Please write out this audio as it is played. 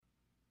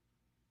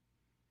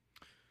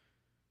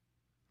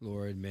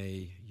Lord,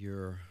 may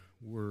your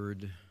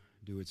word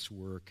do its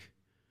work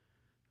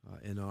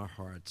in our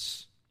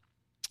hearts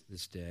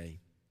this day,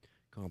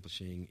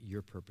 accomplishing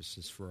your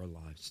purposes for our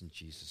lives. In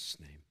Jesus'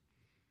 name,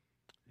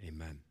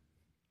 amen.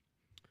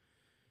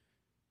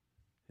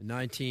 In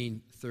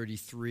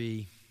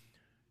 1933,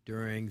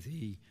 during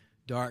the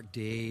dark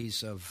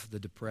days of the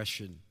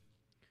Depression,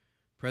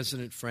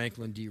 President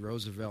Franklin D.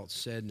 Roosevelt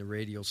said in a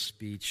radio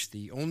speech,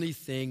 "The only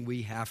thing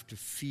we have to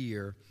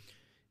fear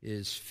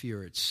is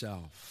fear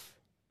itself."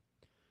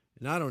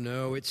 And I don't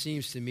know, it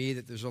seems to me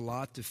that there's a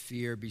lot to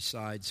fear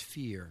besides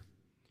fear.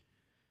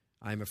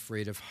 I'm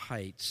afraid of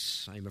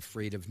heights. I'm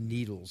afraid of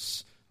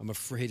needles. I'm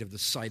afraid of the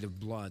sight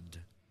of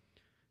blood.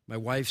 My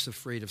wife's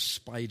afraid of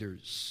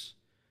spiders.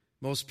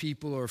 Most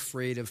people are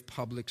afraid of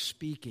public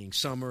speaking.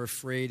 Some are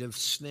afraid of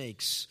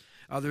snakes.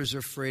 Others are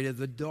afraid of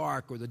the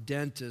dark or the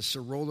dentist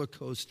or roller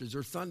coasters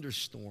or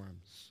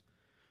thunderstorms.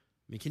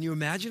 I mean, can you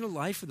imagine a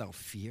life without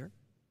fear?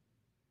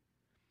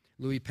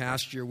 Louis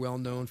Pasteur, well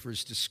known for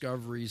his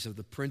discoveries of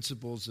the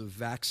principles of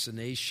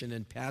vaccination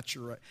and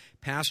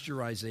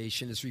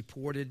pasteurization, is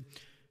reported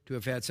to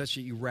have had such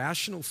an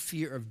irrational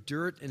fear of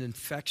dirt and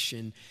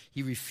infection,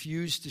 he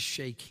refused to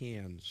shake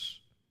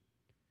hands.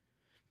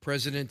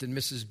 President and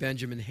Mrs.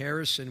 Benjamin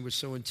Harrison were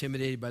so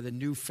intimidated by the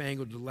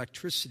newfangled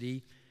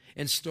electricity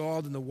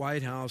installed in the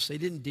White House, they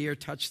didn't dare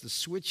touch the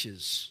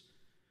switches.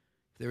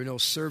 There were no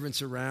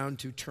servants around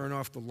to turn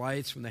off the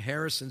lights. When the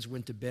Harrisons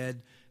went to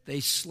bed, they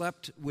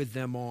slept with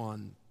them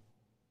on.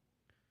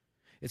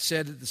 It's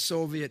said that the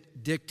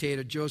Soviet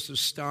dictator Joseph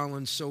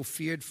Stalin so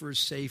feared for his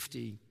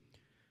safety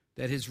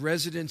that his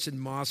residence in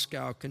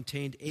Moscow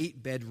contained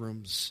 8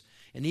 bedrooms.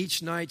 And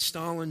each night,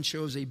 Stalin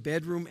chose a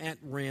bedroom at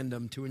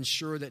random to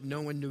ensure that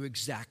no one knew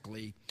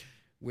exactly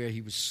where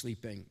he was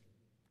sleeping.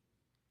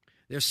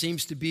 There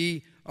seems to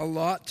be a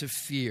lot to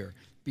fear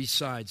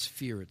besides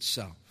fear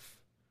itself.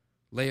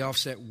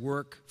 Layoffs at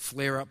work,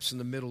 flare-ups in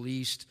the Middle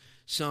East,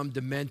 some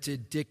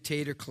demented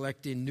dictator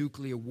collecting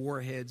nuclear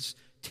warheads,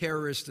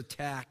 terrorist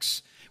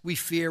attacks. We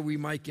fear we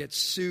might get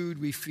sued.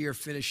 We fear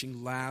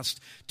finishing last.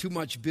 Too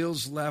much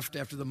bills left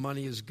after the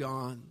money is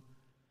gone.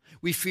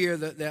 We fear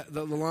that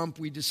the lump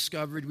we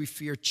discovered. We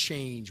fear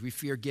change. We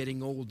fear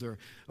getting older.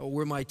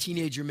 Will my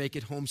teenager make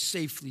it home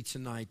safely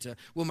tonight?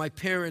 Will my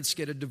parents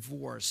get a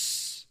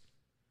divorce?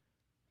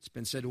 It's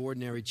been said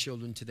ordinary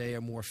children today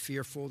are more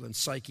fearful than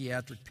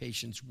psychiatric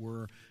patients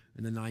were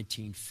in the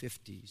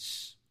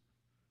 1950s.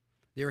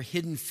 There are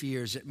hidden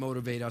fears that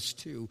motivate us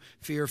too.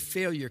 Fear of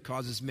failure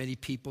causes many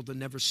people to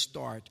never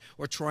start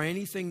or try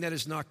anything that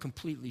is not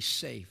completely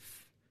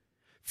safe.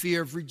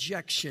 Fear of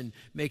rejection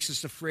makes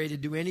us afraid to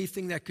do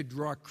anything that could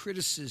draw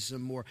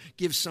criticism or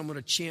give someone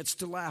a chance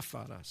to laugh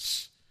at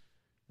us.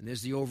 And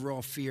there's the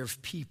overall fear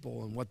of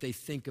people and what they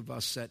think of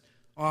us that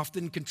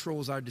often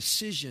controls our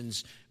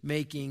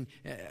decision-making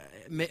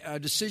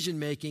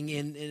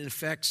and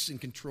affects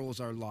and controls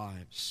our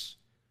lives.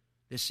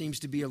 There seems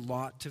to be a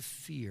lot to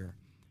fear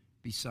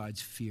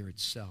besides fear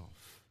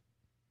itself.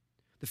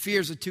 The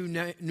fears are too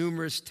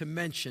numerous to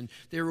mention.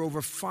 There are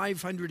over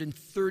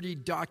 530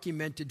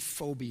 documented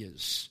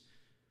phobias.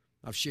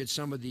 I've shared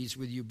some of these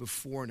with you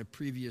before in a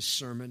previous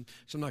sermon,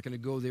 so I'm not going to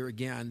go there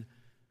again.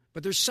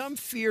 But there's some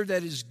fear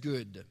that is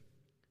good.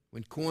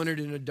 When cornered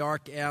in a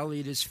dark alley,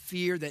 it is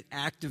fear that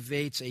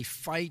activates a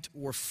fight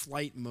or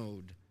flight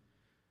mode.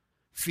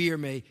 Fear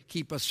may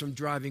keep us from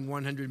driving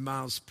 100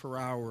 miles per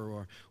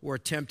hour or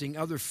attempting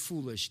other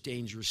foolish,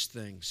 dangerous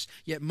things.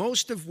 Yet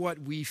most of what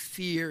we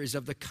fear is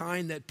of the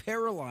kind that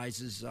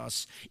paralyzes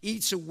us,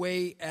 eats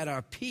away at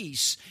our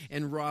peace,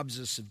 and robs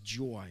us of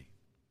joy.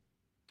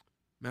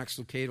 Max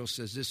Lucado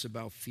says this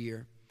about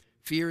fear.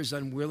 Fear is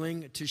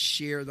unwilling to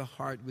share the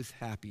heart with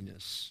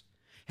happiness.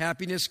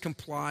 Happiness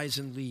complies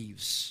and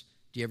leaves.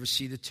 Do you ever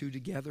see the two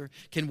together?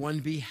 Can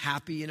one be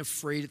happy and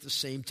afraid at the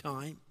same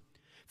time?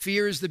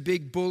 Fear is the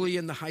big bully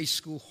in the high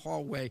school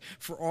hallway.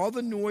 For all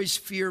the noise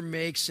fear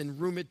makes and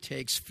room it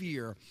takes,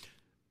 fear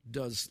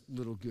does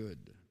little good.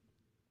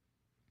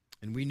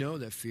 And we know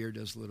that fear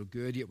does little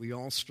good, yet we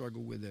all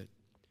struggle with it.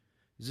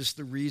 Is this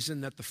the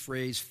reason that the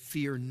phrase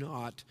 "fear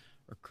not"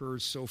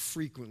 occurs so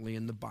frequently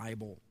in the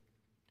Bible?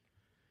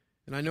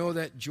 And I know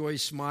that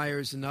Joyce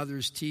Myers and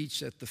others teach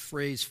that the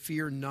phrase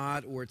 "fear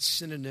not" or its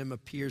synonym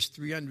appears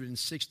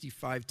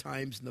 365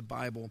 times in the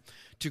Bible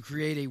to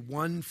create a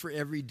one for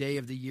every day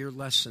of the year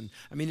lesson.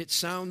 I mean, it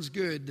sounds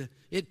good,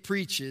 it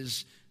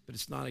preaches, but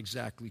it's not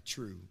exactly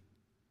true.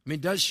 I mean,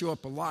 it does show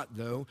up a lot,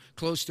 though,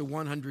 close to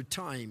 100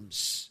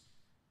 times.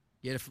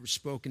 Yet if it were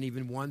spoken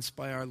even once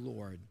by our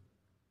Lord,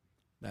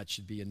 that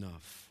should be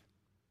enough.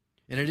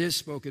 And it is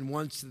spoken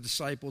once to the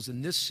disciples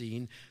in this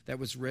scene that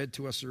was read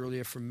to us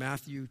earlier from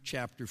Matthew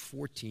chapter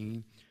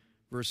 14,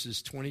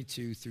 verses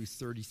 22 through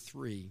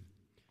 33.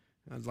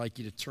 I'd like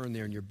you to turn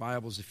there in your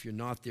Bibles, if you're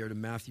not there, to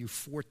Matthew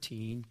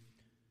 14,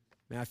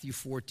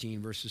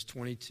 verses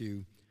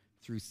 22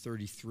 through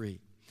 33.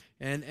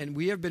 And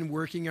we have been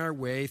working our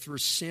way through a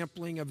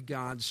sampling of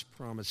God's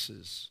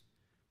promises.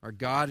 Our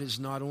God is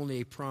not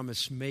only a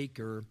promise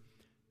maker,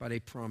 but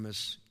a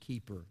promise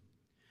keeper.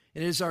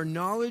 It is our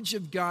knowledge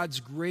of God's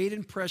great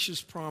and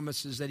precious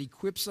promises that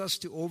equips us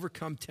to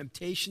overcome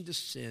temptation to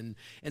sin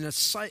and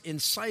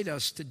incite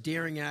us to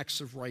daring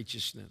acts of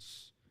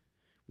righteousness.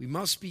 We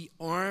must be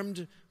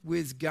armed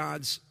with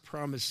God's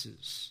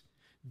promises.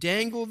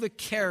 Dangle the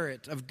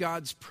carrot of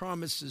God's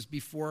promises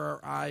before our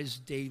eyes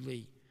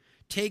daily.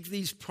 Take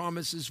these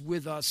promises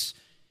with us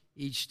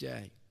each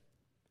day.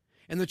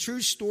 And the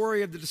true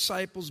story of the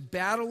disciples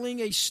battling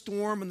a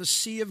storm on the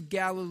Sea of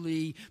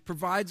Galilee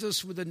provides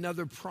us with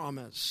another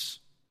promise.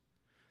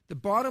 The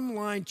bottom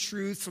line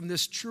truth from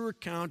this true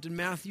account in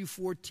Matthew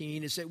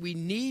 14 is that we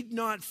need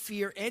not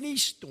fear any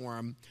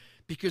storm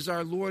because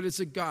our Lord is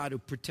a God who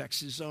protects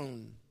his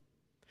own.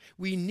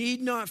 We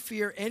need not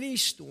fear any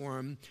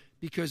storm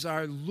because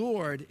our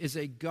Lord is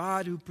a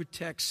God who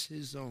protects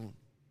his own.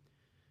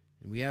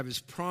 And we have his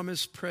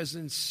promised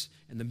presence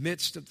in the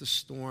midst of the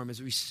storm,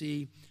 as we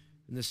see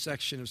in this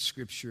section of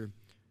Scripture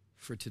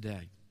for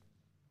today.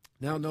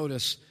 Now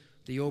notice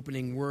the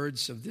opening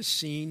words of this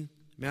scene,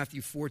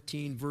 Matthew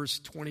 14, verse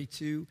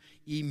 22.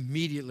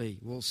 Immediately,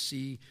 we'll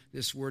see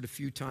this word a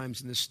few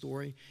times in this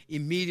story.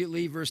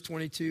 Immediately, verse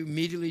 22,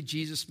 immediately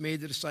Jesus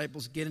made the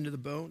disciples get into the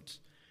boat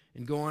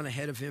and go on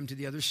ahead of him to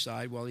the other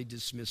side while he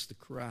dismissed the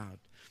crowd.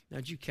 Now,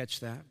 did you catch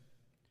that?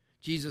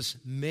 Jesus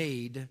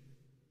made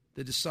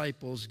the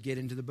disciples get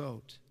into the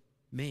boat.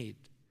 Made.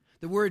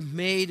 The word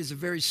made is a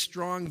very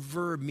strong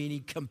verb,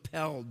 meaning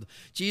compelled.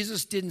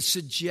 Jesus didn't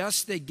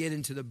suggest they get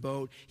into the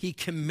boat. He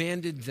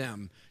commanded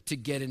them to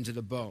get into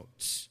the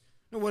boat.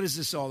 Now, what is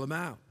this all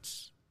about?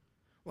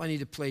 Well, I need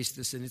to place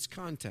this in its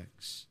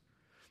context.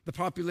 The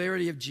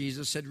popularity of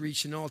Jesus had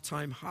reached an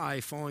all-time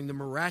high following the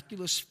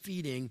miraculous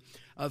feeding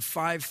of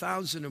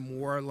 5,000 or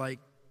more,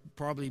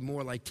 probably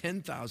more like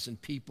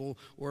 10,000 people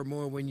or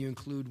more when you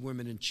include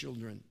women and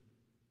children.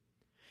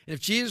 And if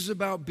Jesus was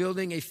about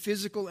building a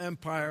physical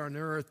empire on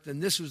earth, then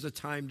this was the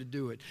time to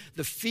do it.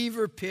 The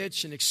fever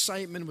pitch and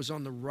excitement was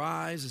on the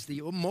rise as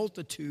the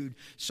multitude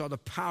saw the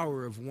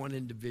power of one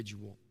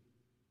individual.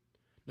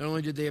 Not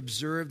only did they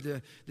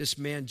observe this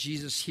man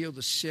Jesus heal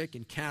the sick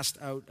and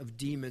cast out of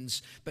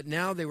demons, but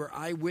now they were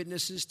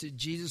eyewitnesses to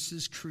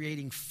Jesus'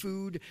 creating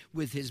food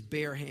with his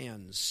bare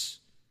hands.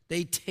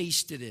 They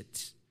tasted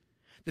it.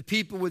 The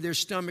people with their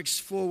stomachs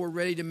full were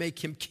ready to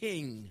make him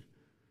king.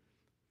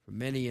 For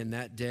many in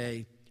that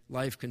day,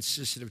 life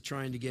consisted of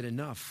trying to get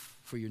enough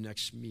for your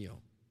next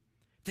meal.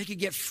 If they could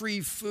get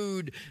free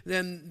food,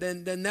 then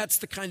that's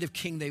the kind of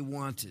king they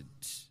wanted.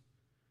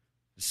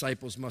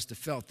 Disciples must have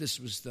felt this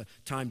was the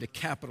time to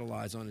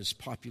capitalize on his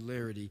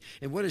popularity.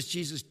 And what does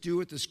Jesus do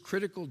at this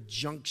critical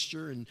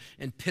juncture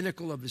and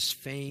pinnacle of his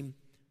fame?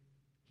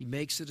 He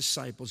makes the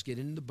disciples get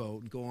into the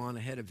boat and go on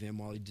ahead of him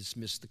while he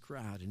dismissed the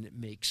crowd, and it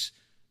makes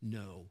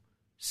no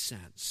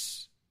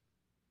sense.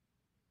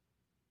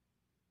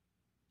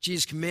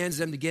 Jesus commands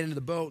them to get into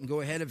the boat and go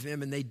ahead of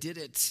him, and they did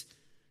it.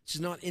 This is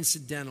not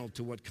incidental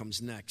to what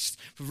comes next.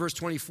 For verse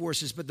 24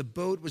 says, but the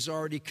boat was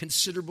already a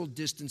considerable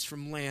distance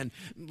from land,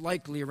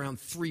 likely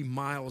around 3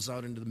 miles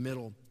out into the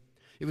middle.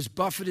 It was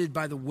buffeted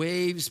by the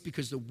waves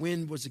because the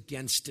wind was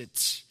against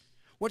it.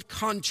 What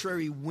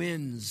contrary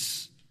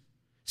winds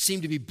seem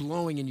to be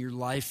blowing in your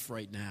life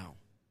right now?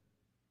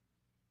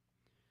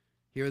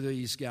 Here are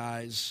these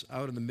guys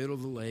out in the middle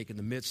of the lake in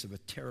the midst of a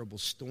terrible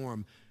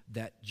storm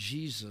that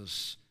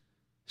Jesus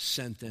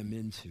sent them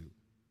into.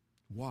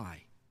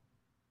 Why?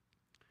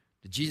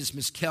 Did Jesus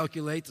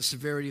miscalculate the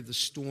severity of the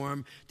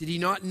storm? Did he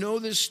not know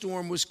this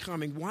storm was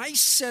coming? Why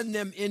send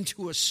them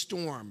into a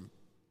storm?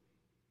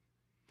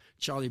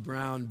 Charlie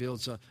Brown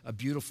builds a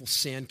beautiful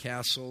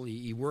sandcastle.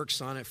 He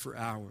works on it for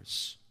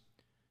hours.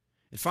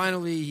 And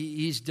finally,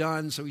 he's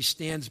done, so he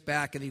stands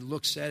back and he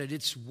looks at it.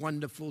 It's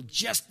wonderful.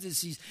 Just as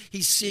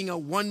he's seeing how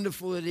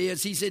wonderful it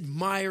is, he's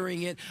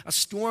admiring it. A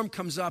storm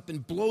comes up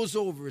and blows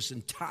over his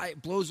entire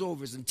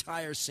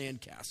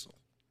sandcastle.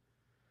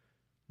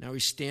 Now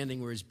he's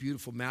standing where his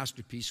beautiful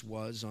masterpiece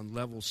was on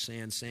level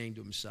sand, saying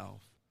to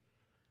himself,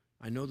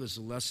 I know there's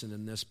a lesson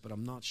in this, but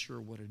I'm not sure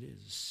what it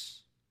is.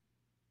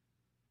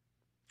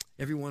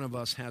 Every one of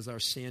us has our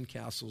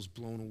sandcastles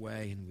blown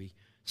away, and we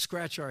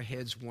scratch our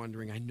heads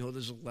wondering, I know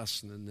there's a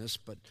lesson in this,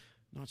 but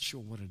not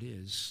sure what it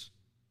is.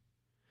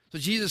 So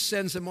Jesus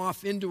sends them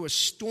off into a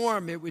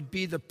storm. It would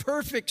be the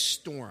perfect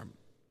storm.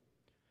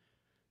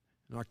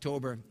 In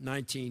October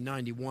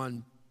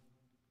 1991,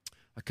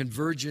 a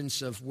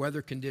convergence of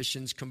weather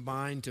conditions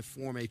combined to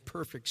form a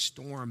perfect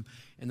storm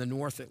in the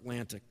North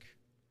Atlantic.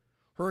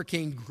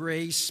 Hurricane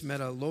Grace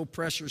met a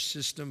low-pressure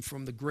system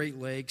from the Great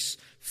Lakes,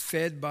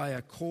 fed by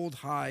a cold,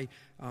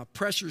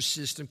 high-pressure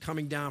system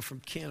coming down from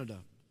Canada.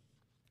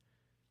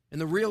 In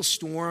the real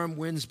storm,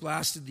 winds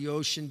blasted the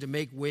ocean to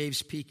make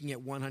waves peaking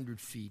at 100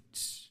 feet.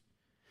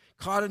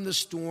 Caught in the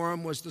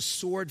storm was the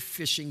sword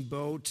fishing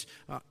boat,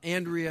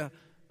 Andrea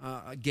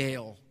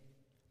Gale.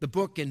 The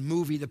book and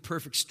movie, The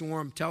Perfect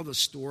Storm, tell the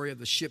story of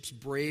the ship's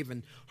brave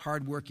and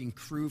hardworking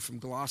crew from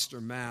Gloucester,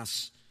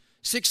 Mass.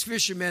 6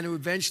 fishermen who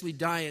eventually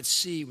die at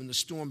sea when the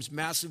storm's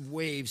massive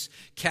waves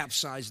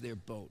capsize their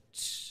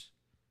boats.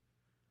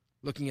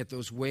 Looking at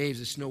those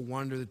waves, it's no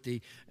wonder that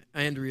the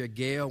Andrea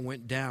Gale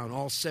went down,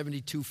 all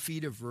 72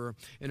 feet of her,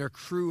 and her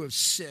crew of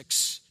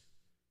 6.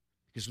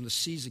 Because when the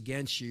sea's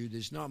against you,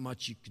 there's not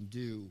much you can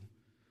do.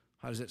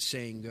 How does that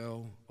saying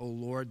go? Oh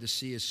Lord, the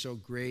sea is so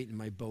great and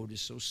my boat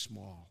is so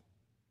small.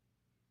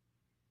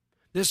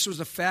 This was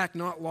a fact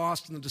not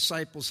lost when the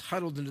disciples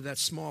huddled into that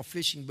small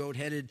fishing boat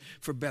headed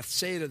for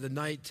Bethsaida the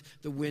night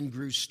the wind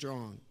grew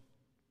strong.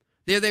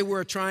 There they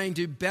were trying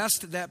to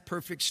best that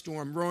perfect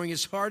storm, rowing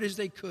as hard as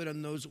they could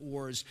on those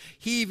oars,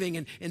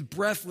 heaving and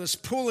breathless,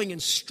 pulling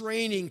and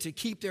straining to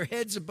keep their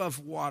heads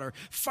above water,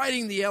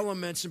 fighting the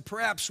elements and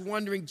perhaps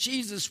wondering,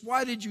 Jesus,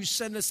 why did you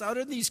send us out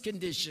in these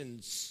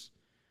conditions?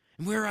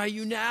 And where are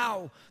you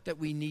now that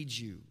we need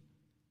you?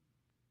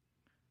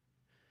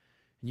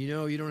 And you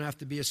know, you don't have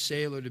to be a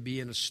sailor to be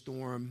in a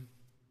storm.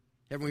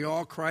 Haven't we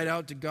all cried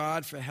out to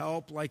God for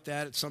help like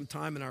that at some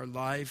time in our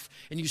life?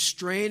 And you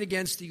strain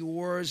against the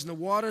oars and the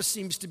water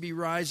seems to be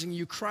rising.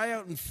 You cry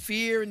out in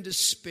fear and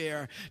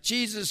despair,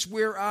 Jesus,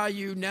 where are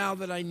you now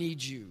that I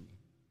need you?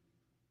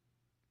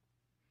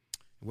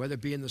 Whether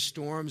it be in the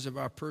storms of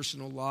our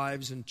personal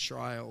lives and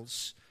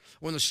trials,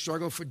 or in the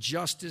struggle for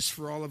justice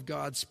for all of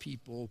God's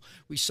people,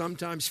 we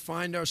sometimes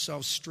find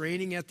ourselves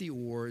straining at the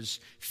oars,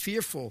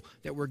 fearful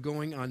that we're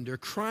going under,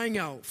 crying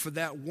out for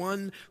that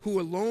one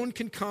who alone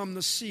can calm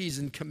the seas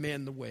and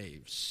command the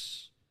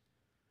waves.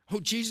 Oh,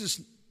 Jesus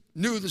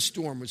knew the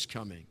storm was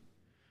coming.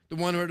 The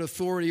one who had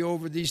authority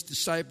over these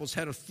disciples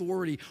had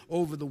authority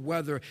over the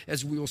weather,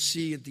 as we will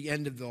see at the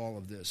end of all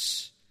of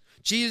this.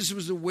 Jesus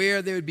was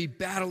aware they would be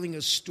battling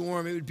a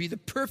storm. It would be the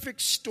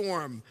perfect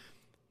storm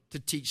to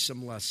teach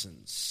some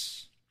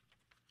lessons.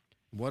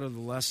 What are the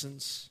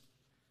lessons?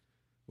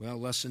 Well,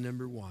 lesson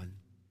number one.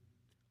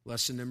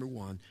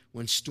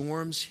 When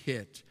storms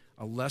hit,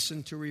 a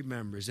lesson to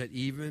remember is that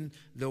even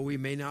though we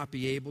may not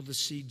be able to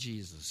see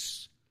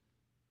Jesus,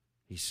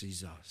 he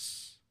sees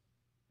us.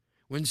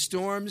 When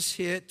storms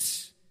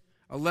hit,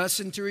 a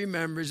lesson to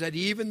remember is that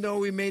even though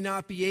we may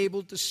not be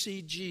able to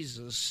see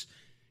Jesus,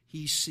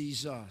 he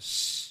sees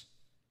us.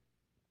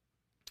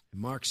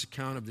 In Mark's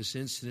account of this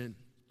incident,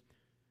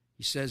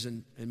 he says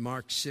in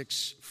Mark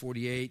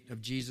 6:48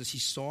 of Jesus, he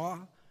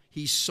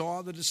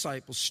saw the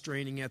disciples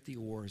straining at the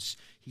oars.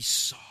 He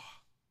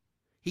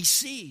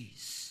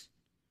sees.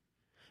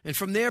 And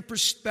from their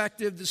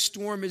perspective, the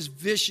storm is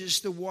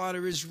vicious, the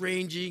water is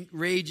raging,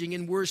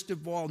 and worst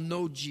of all,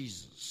 no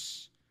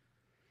Jesus.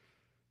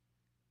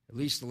 At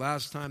least the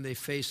last time they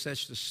faced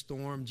such a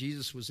storm,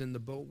 Jesus was in the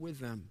boat with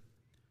them.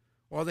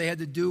 All they had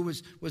to do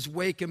was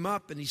wake him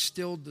up and he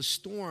stilled the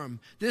storm.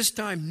 This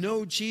time,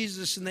 no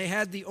Jesus, and they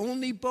had the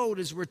only boat,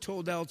 as we're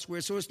told elsewhere,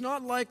 so it's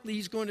not likely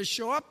he's going to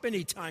show up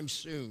anytime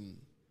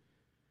soon.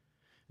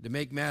 To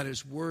make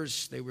matters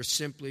worse, they were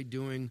simply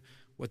doing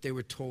what they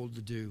were told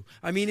to do.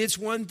 I mean, it's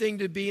one thing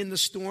to be in the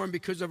storm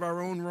because of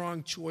our own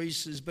wrong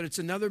choices, but it's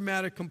another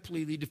matter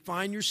completely to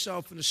find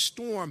yourself in a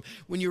storm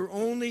when you're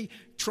only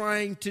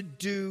trying to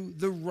do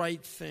the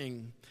right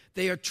thing.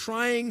 They are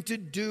trying to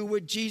do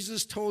what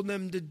Jesus told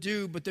them to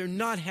do, but they're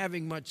not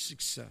having much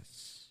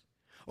success.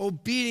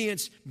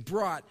 Obedience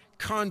brought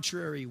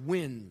contrary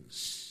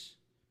winds.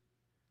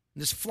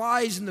 And this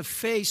flies in the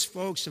face,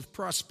 folks, of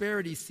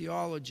prosperity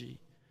theology.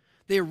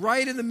 They're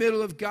right in the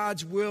middle of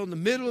God's will, in the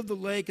middle of the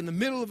lake, in the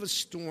middle of a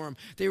storm.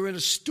 They were in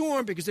a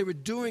storm because they were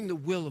doing the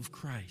will of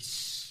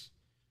Christ.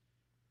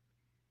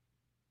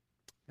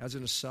 As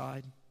an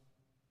aside,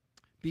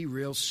 be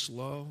real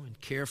slow and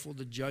careful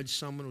to judge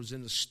someone who's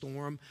in the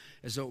storm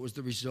as though it was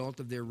the result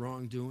of their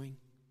wrongdoing.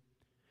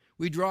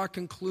 We draw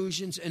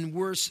conclusions and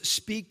worse,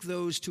 speak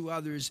those to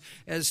others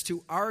as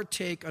to our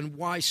take on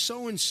why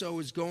so-and-so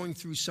is going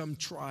through some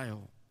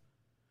trial.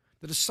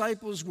 The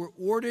disciples were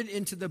ordered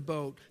into the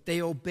boat.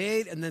 They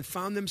obeyed and then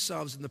found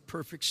themselves in the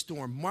perfect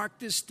storm. Mark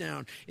this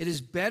down. It is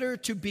better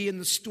to be in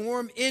the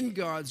storm in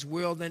God's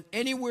will than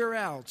anywhere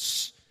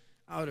else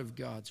out of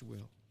God's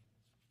will.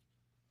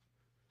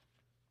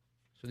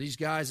 So these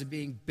guys are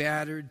being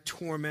battered,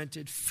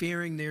 tormented,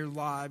 fearing their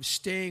lives,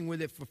 staying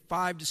with it for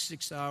 5 to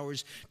 6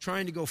 hours,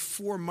 trying to go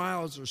 4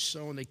 miles or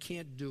so, and they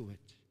can't do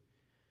it.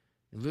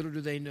 And little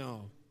do they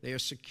know, they are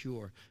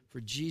secure,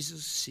 for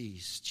Jesus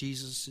sees.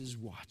 Jesus is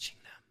watching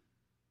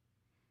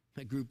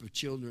them. A group of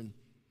children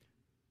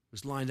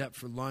was lined up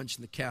for lunch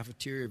in the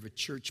cafeteria of a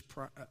church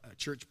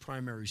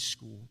primary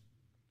school.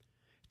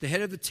 At the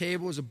head of the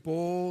table was a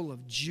bowl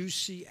of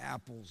juicy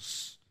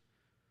apples.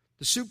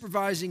 The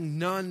supervising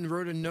nun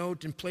wrote a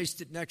note and placed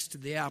it next to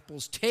the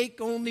apples.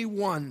 Take only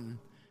one.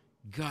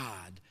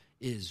 God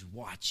is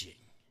watching.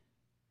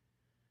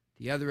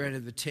 The other end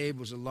of the table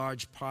was a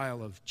large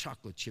pile of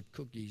chocolate chip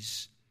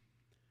cookies.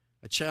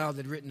 A child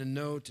had written a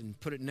note and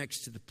put it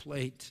next to the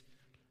plate.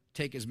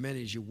 Take as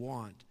many as you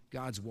want.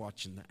 God's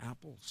watching the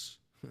apples.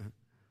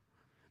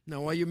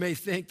 Now, while you may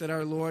think that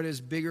our Lord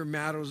has bigger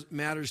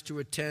matters to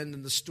attend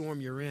than the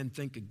storm you're in,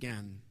 think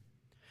again.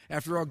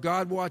 After all,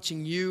 God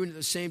watching you and at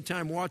the same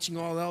time watching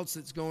all else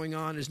that's going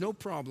on is no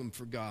problem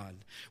for God.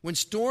 When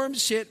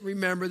storms hit,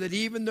 remember that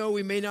even though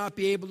we may not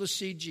be able to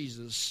see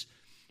Jesus,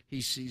 he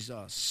sees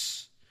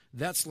us.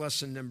 That's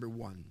lesson number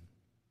one.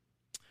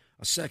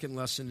 A second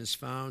lesson is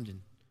found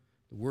in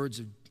the words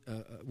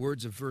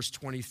of verse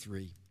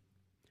 23.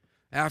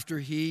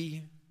 After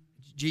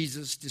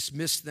Jesus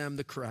dismissed them,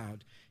 the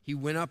crowd, he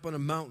went up on a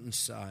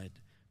mountainside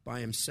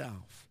by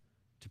himself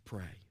to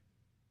pray.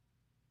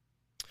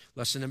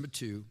 Lesson number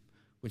 2,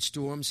 when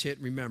storms hit,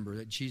 remember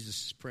that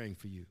Jesus is praying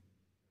for you.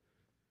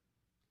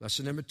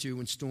 Lesson number 2,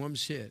 when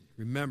storms hit,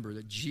 remember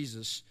that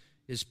Jesus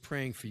is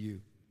praying for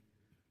you.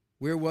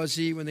 Where was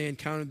he when they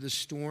encountered the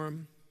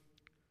storm?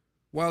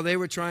 While they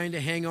were trying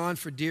to hang on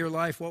for dear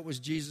life, what was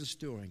Jesus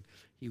doing?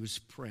 He was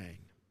praying.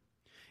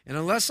 And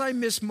unless I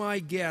miss my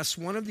guess,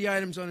 one of the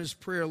items on his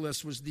prayer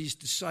list was these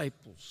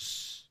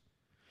disciples.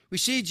 We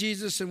see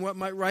Jesus in what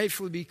might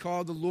rightfully be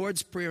called the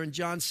Lord's Prayer in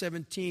John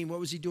 17. What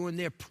was he doing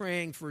there?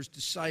 Praying for his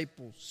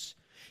disciples.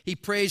 He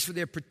prays for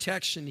their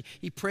protection.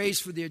 He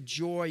prays for their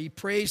joy. He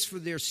prays for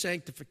their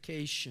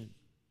sanctification.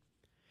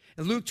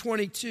 In Luke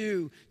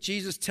 22,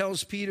 Jesus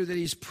tells Peter that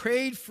he's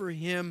prayed for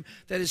him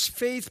that his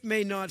faith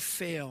may not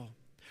fail.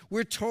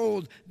 We're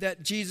told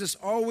that Jesus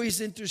always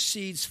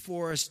intercedes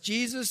for us.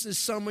 Jesus is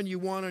someone you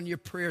want on your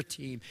prayer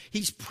team.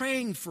 He's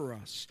praying for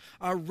us.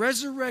 Our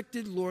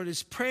resurrected Lord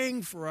is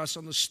praying for us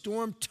on the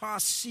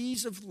storm-tossed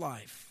seas of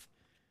life.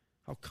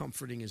 How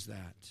comforting is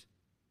that?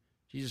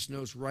 Jesus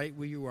knows right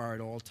where you are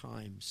at all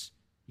times.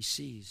 He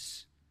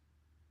sees.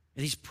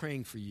 And he's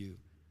praying for you.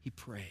 He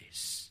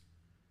prays.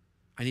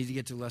 I need to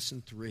get to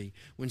lesson 3.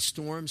 When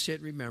storms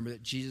hit, remember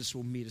that Jesus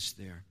will meet us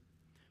there.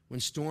 When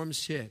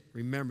storms hit,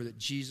 remember that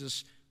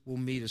Jesus will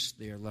meet us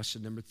there.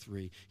 Lesson number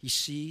 3. He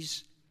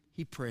sees,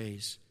 he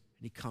prays,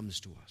 and he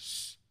comes to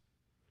us.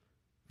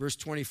 Verse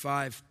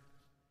 25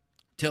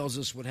 tells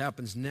us what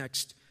happens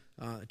next.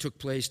 It took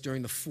place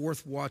during the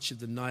 4th watch of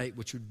the night,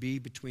 which would be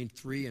between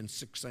 3 and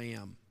 6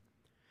 a.m.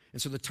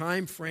 And so the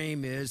time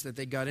frame is that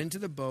they got into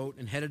the boat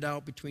and headed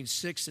out between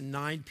 6 and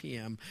 9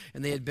 p.m.,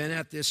 and they had been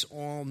at this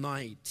all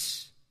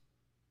night.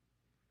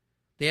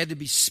 They had to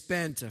be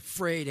spent,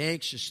 afraid,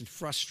 anxious, and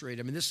frustrated.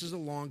 I mean, this is a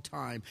long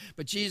time.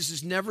 But Jesus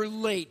is never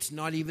late,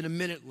 not even a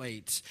minute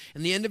late.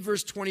 And the end of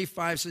verse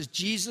 25 says,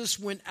 Jesus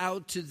went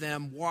out to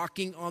them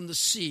walking on the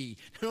sea.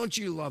 Don't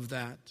you love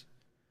that?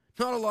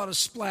 Not a lot of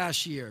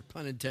splash here,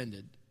 pun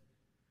intended.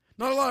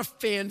 Not a lot of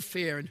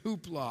fanfare and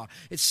hoopla.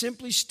 It's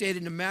simply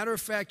stated in a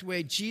matter-of-fact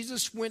way,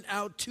 Jesus went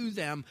out to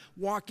them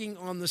walking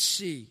on the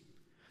sea.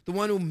 The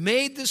one who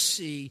made the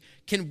sea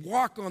can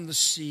walk on the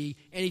sea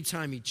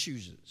anytime he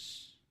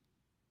chooses.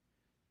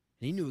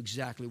 And he knew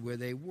exactly where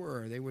they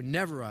were. They were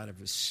never out of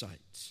his sight.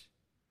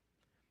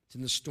 It's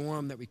in the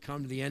storm that we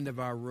come to the end of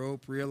our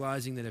rope,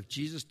 realizing that if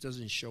Jesus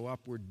doesn't show up,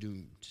 we're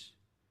doomed.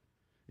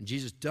 And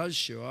Jesus does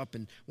show up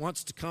and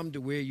wants to come to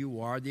where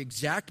you are, the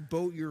exact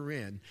boat you're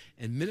in,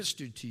 and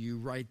minister to you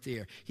right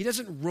there. He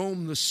doesn't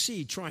roam the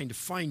sea trying to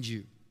find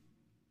you.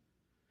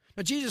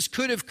 Now, Jesus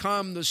could have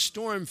calmed the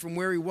storm from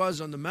where he was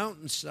on the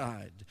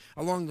mountainside,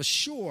 along the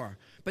shore,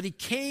 but he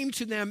came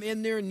to them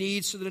in their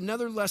need so that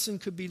another lesson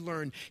could be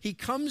learned. He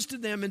comes to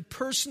them and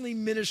personally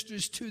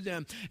ministers to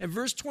them. And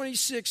verse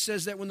 26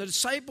 says that when the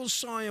disciples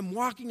saw him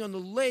walking on the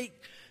lake,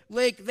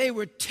 they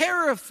were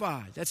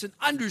terrified. That's an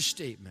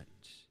understatement.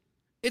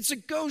 It's a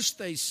ghost,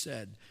 they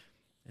said,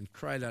 and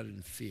cried out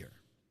in fear.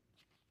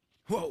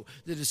 Whoa,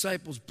 the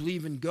disciples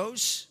believe in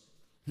ghosts?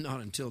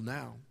 Not until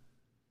now.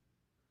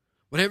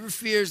 Whatever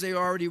fears they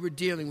already were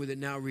dealing with, it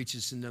now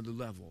reaches another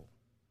level.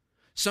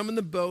 Some in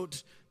the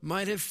boat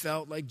might have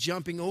felt like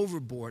jumping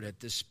overboard at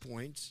this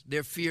point.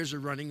 Their fears are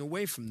running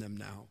away from them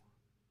now.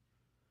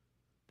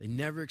 They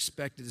never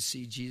expected to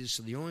see Jesus,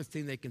 so the only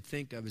thing they can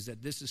think of is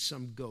that this is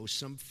some ghost,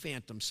 some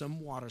phantom, some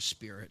water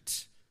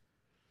spirit.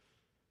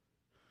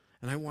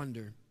 And I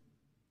wonder,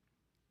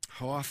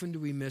 how often do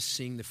we miss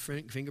seeing the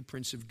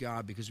fingerprints of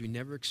God because we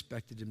never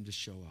expected him to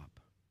show up?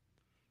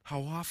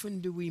 How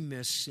often do we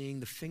miss seeing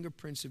the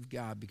fingerprints of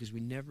God because we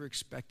never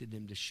expected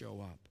him to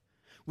show up?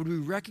 Would we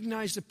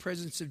recognize the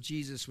presence of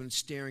Jesus when it's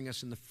staring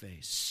us in the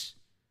face?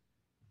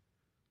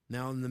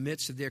 Now, in the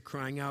midst of their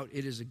crying out,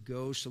 it is a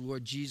ghost, the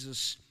Lord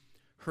Jesus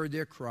heard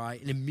their cry,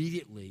 and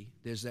immediately,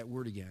 there's that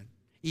word again,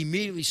 he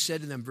immediately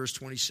said to them, verse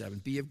 27,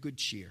 be of good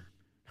cheer.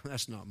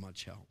 That's not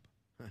much help.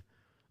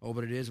 Oh,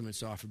 but it is when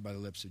it's offered by the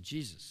lips of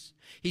Jesus.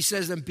 He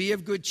says to them, be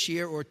of good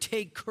cheer, or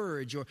take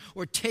courage,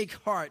 or take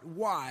heart.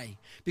 Why?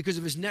 Because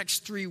of his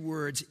next 3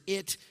 words,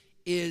 it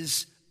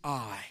is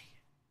I.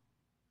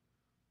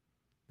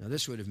 Now,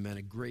 this would have meant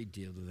a great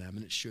deal to them,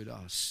 and it should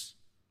us.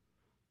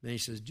 Then he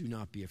says, do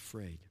not be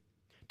afraid.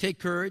 Take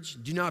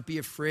courage, do not be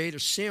afraid, are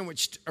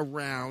sandwiched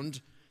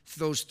around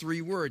those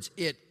 3 words,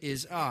 it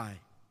is I.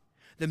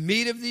 The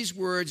meat of these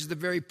words is the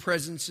very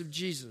presence of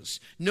Jesus.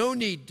 No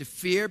need to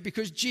fear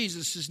because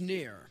Jesus is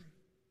near.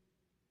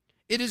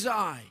 It is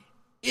I.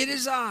 It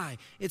is I.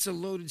 It's a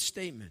loaded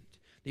statement.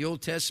 The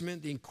Old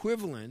Testament, the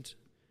equivalent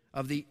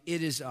of the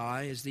it is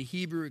I is the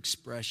Hebrew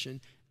expression,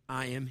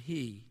 I am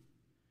he.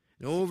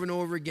 And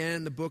over again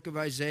in the book of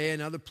Isaiah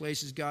and other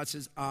places, God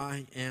says,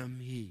 I am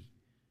he.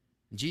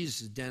 And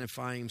Jesus is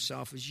identifying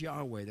himself as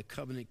Yahweh, the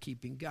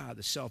covenant-keeping God,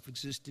 the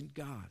self-existent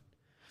God,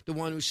 the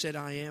one who said,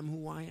 I am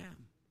who I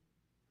am.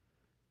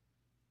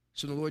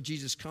 So the Lord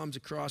Jesus comes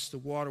across the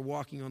water,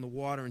 walking on the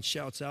water, and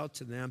shouts out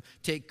to them,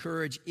 "Take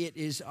courage, it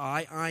is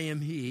I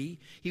am he."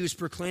 He was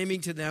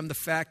proclaiming to them the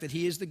fact that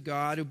he is the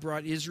God who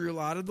brought Israel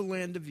out of the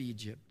land of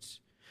Egypt,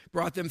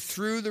 brought them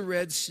through the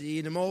Red Sea,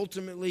 and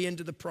ultimately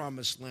into the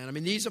Promised Land. I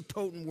mean, these are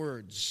potent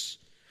words.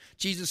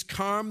 Jesus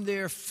calmed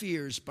their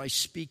fears by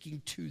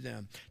speaking to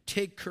them.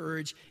 Take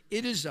courage,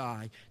 it is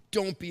I.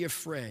 Don't be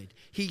afraid.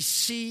 He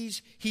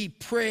sees, he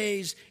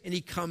prays, and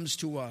he comes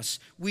to us.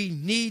 We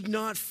need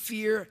not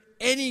fear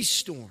any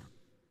storm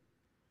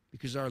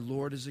because our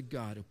Lord is a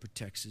God who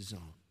protects his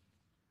own.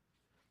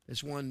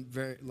 There's one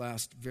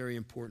very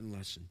important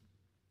lesson.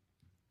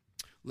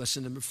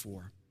 Lesson number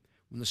 4.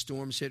 When the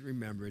storms hit,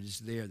 remember it is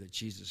there that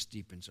Jesus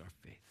deepens our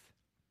faith.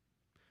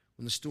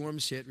 When the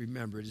storms hit,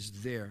 remember it is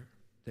there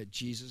that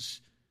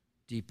Jesus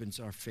deepens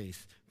our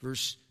faith.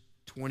 Verse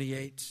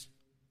 28.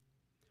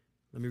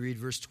 Let me read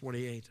verse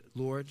 28.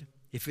 "Lord,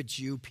 if it's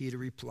you," Peter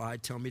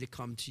replied, "tell me to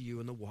come to you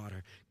in the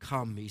water."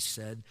 "Come," he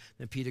said.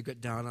 Then Peter got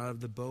down out of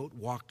the boat,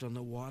 walked on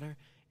the water,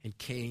 and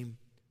came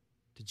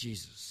to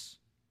Jesus.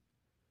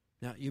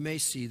 Now, you may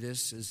see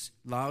this as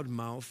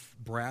loudmouth,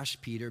 brash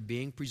Peter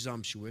being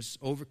presumptuous,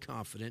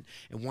 overconfident,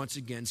 and once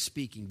again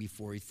speaking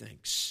before he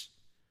thinks.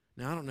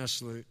 Now, I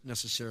don't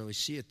necessarily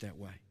see it that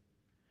way.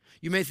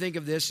 You may think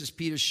of this as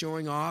Peter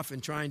showing off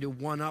and trying to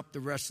one-up the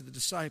rest of the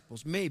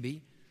disciples.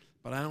 Maybe,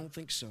 but I don't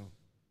think so.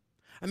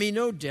 I mean,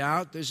 no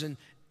doubt there's an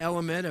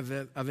element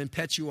of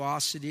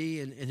impetuosity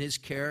in his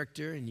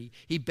character, and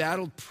he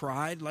battled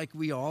pride like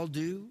we all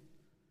do.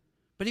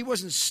 But he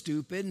wasn't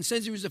stupid, and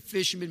since he was a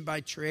fisherman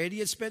by trade, he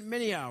had spent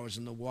many hours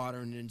in the water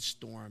and in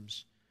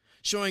storms.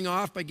 Showing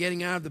off by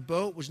getting out of the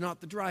boat was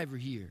not the driver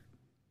here.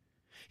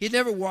 He had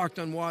never walked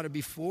on water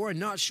before, and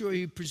not sure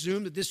he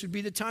presumed that this would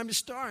be the time to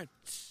start.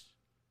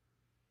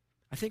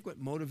 I think what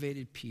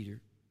motivated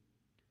Peter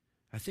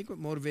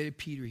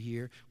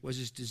here was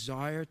his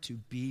desire to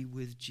be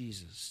with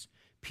Jesus.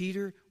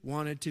 Peter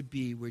wanted to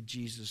be where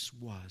Jesus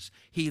was.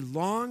 He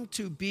longed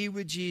to be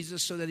with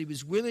Jesus so that he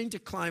was willing to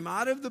climb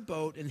out of the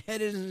boat and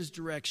head in his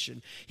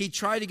direction. He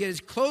tried to get as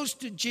close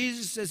to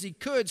Jesus as he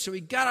could, so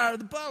he got out of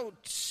the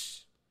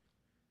boat.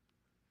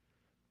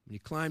 When he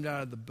climbed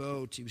out of the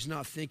boat, he was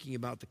not thinking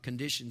about the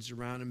conditions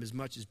around him as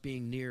much as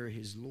being near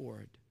his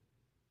Lord.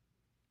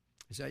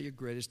 Is that your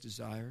greatest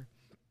desire?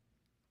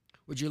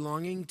 Would your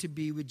longing to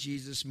be with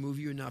Jesus move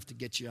you enough to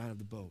get you out of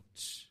the boat?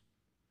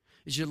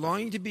 Is your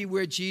longing to be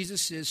where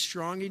Jesus is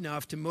strong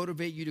enough to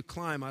motivate you to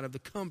climb out of the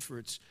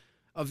comforts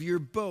of your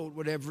boat,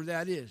 whatever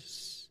that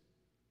is?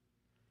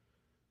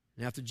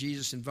 And after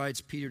Jesus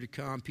invites Peter to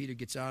come, Peter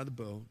gets out of the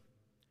boat.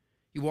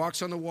 He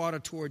walks on the water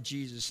toward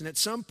Jesus. And at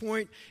some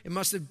point, it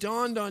must have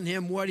dawned on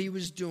him what he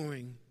was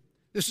doing.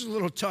 This was a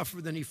little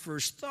tougher than he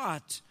first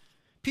thought.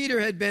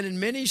 Peter had been in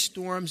many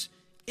storms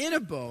in a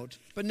boat,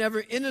 but never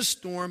in a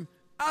storm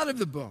out of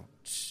the boat.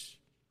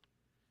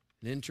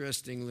 And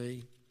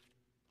interestingly,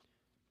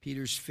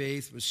 Peter's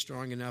faith was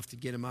strong enough to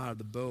get him out of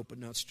the boat, but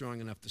not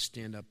strong enough to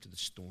stand up to the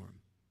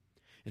storm.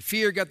 And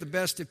fear got the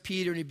best of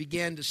Peter, and he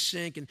began to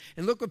sink. And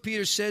look what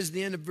Peter says at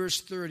the end of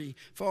verse 30.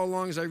 Follow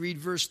along as I read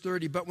verse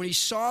 30. "But when he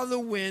saw the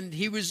wind,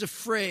 he was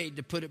afraid,"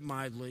 to put it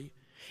mildly.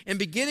 "And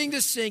beginning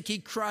to sink, he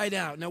cried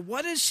out." Now,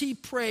 what does he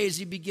pray as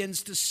he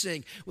begins to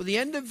sink? Well, the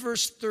end of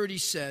verse 30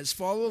 says,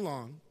 follow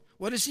along.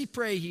 What does he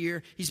pray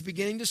here? He's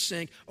beginning to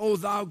sink. "O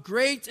thou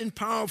great and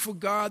powerful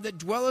God that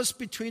dwellest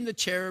between the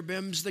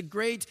cherubims, the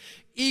great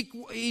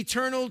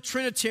eternal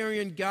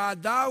Trinitarian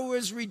God, thou who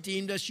hast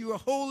redeemed us, you are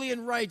holy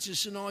and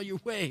righteous in all your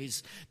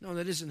ways." No,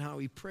 that isn't how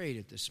he prayed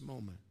at this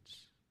moment.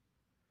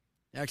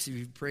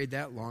 Actually, if he prayed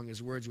that long,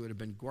 his words would have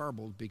been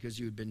garbled because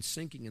he had been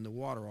sinking in the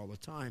water all the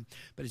time.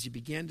 But as he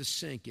began to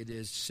sink, it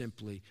is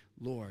simply,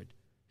 "Lord,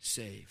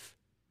 save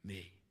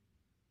me."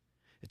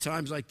 At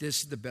times like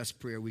this is the best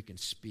prayer we can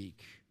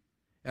speak.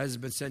 As has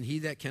been said, he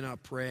that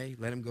cannot pray,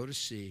 let him go to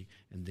sea,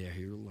 and there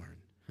he will learn.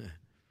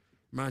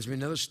 Reminds me of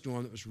another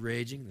storm that was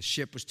raging. The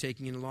ship was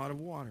taking in a lot of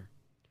water.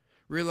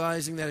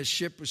 Realizing that his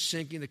ship was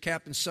sinking, the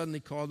captain suddenly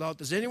called out,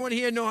 "Does anyone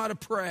here know how to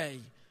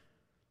pray?"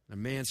 A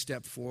man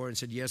stepped forward and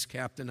said, "Yes,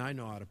 Captain, I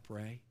know how to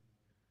pray."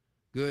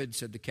 "Good,"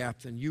 said the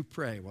captain, "you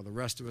pray while the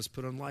rest of us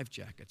put on life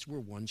jackets. We're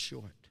one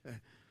short."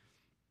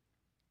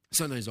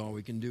 Sometimes all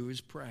we can do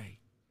is pray.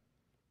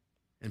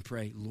 And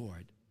pray,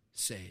 "Lord,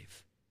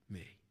 save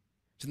me."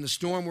 It's in the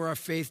storm where our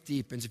faith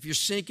deepens. If you're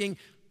sinking,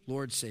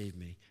 Lord, save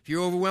me. If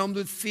you're overwhelmed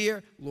with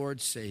fear, Lord,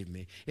 save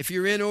me. If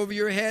you're in over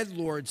your head,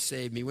 Lord,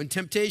 save me. When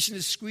temptation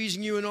is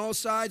squeezing you on all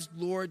sides,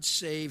 Lord,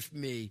 save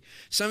me.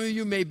 Some of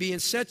you may be in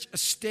such a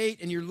state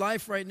in your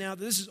life right now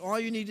that this is all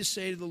you need to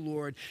say to the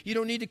Lord. You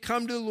don't need to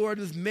come to the Lord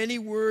with many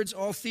words,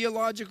 all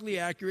theologically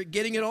accurate,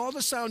 getting it all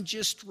to sound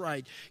just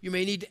right. You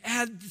may need to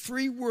add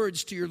 3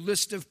 words to your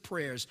list of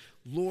prayers.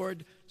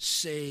 Lord,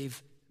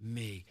 save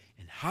me.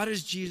 And how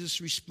does Jesus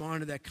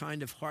respond to that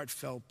kind of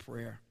heartfelt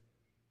prayer?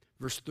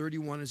 Verse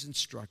 31 is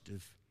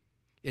instructive.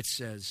 It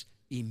says,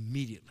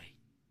 immediately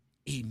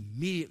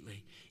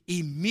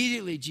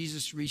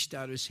Jesus reached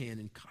out his hand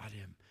and caught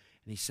him.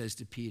 And he says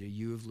to Peter,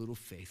 "You of little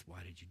faith,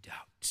 why did you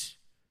doubt?"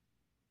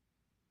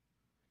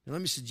 Now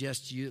let me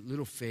suggest to you that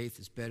little faith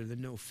is better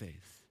than no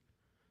faith.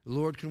 The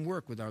Lord can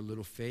work with our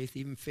little faith,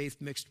 even faith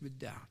mixed with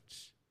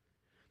doubts.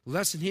 The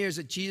lesson here is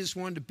that Jesus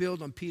wanted to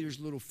build on Peter's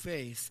little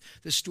faith.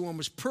 The storm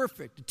was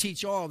perfect to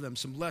teach all of them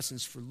some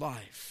lessons for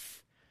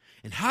life.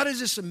 And how does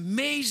this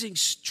amazing,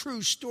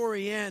 true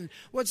story end?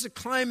 What's the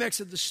climax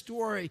of the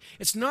story?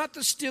 It's not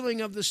the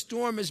stilling of the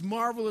storm, as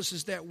marvelous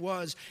as that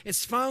was.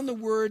 It's found the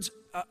words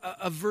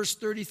of verse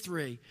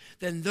 33.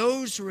 Then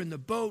those who were in the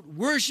boat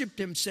worshiped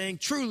him, saying,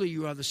 truly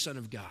you are the Son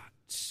of God.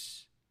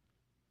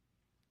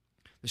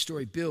 The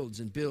story builds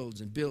and builds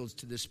and builds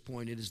to this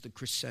point. It is the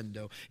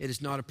crescendo. It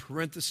is not a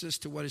parenthesis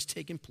to what has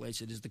taken place.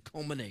 It is the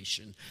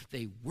culmination.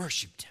 They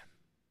worshiped him.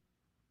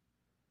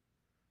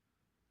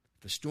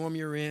 If the storm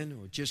you're in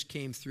or just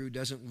came through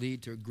doesn't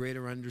lead to a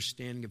greater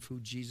understanding of who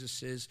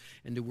Jesus is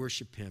and to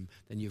worship him,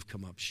 then you've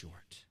come up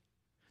short.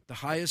 The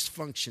highest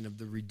function of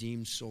the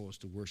redeemed soul is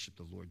to worship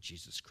the Lord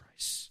Jesus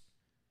Christ.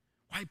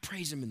 Why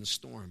praise him in the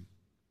storm?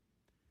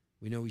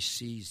 We know he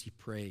sees, he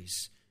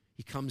prays.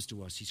 He comes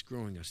to us. He's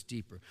growing us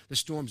deeper. The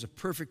storm's a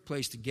perfect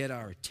place to get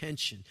our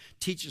attention,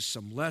 teach us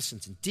some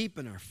lessons, and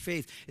deepen our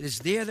faith. It is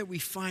there that we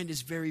find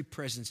his very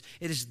presence.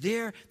 It is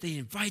there that he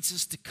invites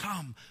us to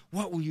come.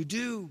 What will you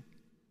do?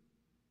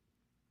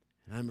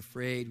 And I'm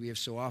afraid we have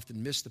so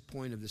often missed the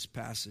point of this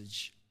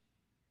passage.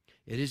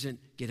 It isn't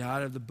get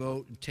out of the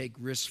boat and take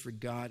risks for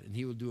God, and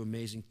he will do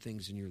amazing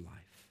things in your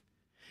life.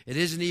 It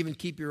isn't even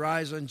keep your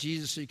eyes on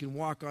Jesus so you can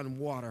walk on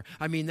water.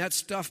 I mean, that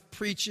stuff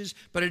preaches,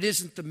 but it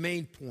isn't the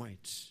main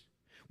point.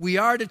 We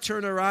are to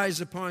turn our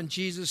eyes upon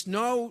Jesus,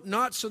 no,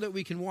 not so that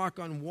we can walk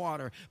on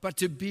water, but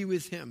to be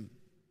with him.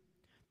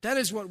 That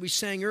is what we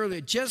sang earlier,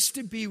 just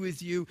to be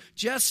with you,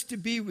 just to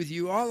be with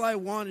you. All I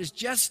want is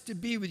just to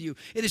be with you.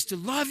 It is to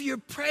love your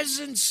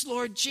presence,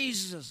 Lord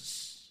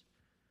Jesus.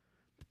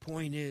 The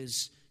point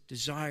is,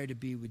 desire to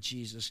be with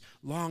Jesus,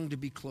 long to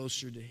be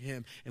closer to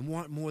him, and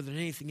want more than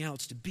anything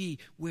else to be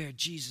where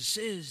Jesus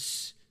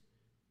is.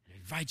 I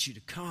invite you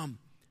to come.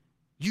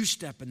 You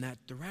step in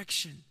that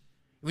direction.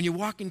 When you're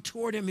walking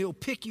toward him, he'll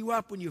pick you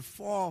up when you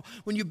fall,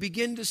 when you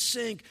begin to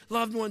sink.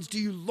 Loved ones, do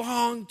you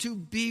long to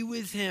be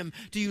with him?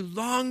 Do you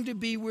long to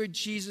be where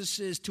Jesus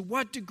is? To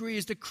what degree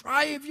is the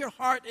cry of your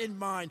heart and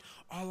mind?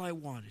 All I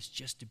want is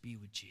just to be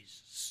with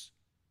Jesus.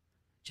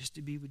 Just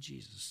to be with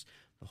Jesus.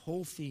 The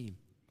whole theme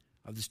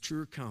of this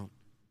true account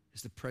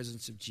is the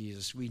presence of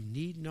Jesus. We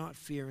need not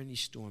fear any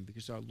storm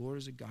because our Lord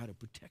is a God who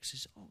protects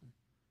his own.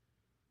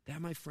 That,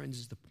 my friends,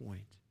 is the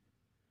point.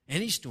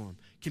 Any storm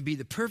can be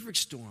the perfect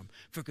storm,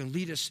 for it can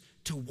lead us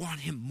to want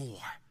him more.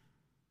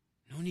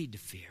 No need to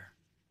fear.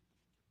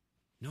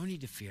 No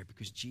need to fear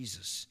because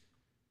Jesus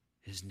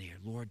is near.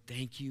 Lord,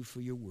 thank you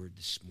for your word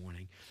this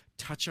morning.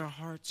 Touch our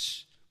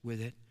hearts with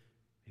it.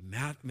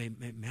 May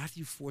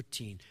Matthew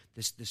 14,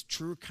 this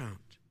true account,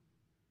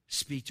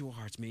 speak to our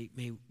hearts. May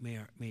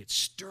it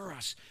stir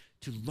us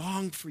to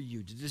long for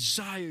you, to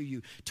desire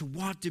you, to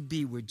want to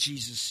be where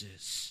Jesus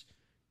is.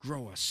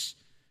 Grow us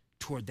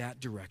toward that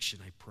direction,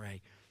 I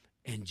pray.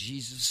 In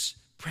Jesus'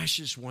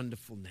 precious,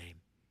 wonderful name,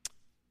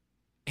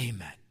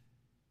 amen.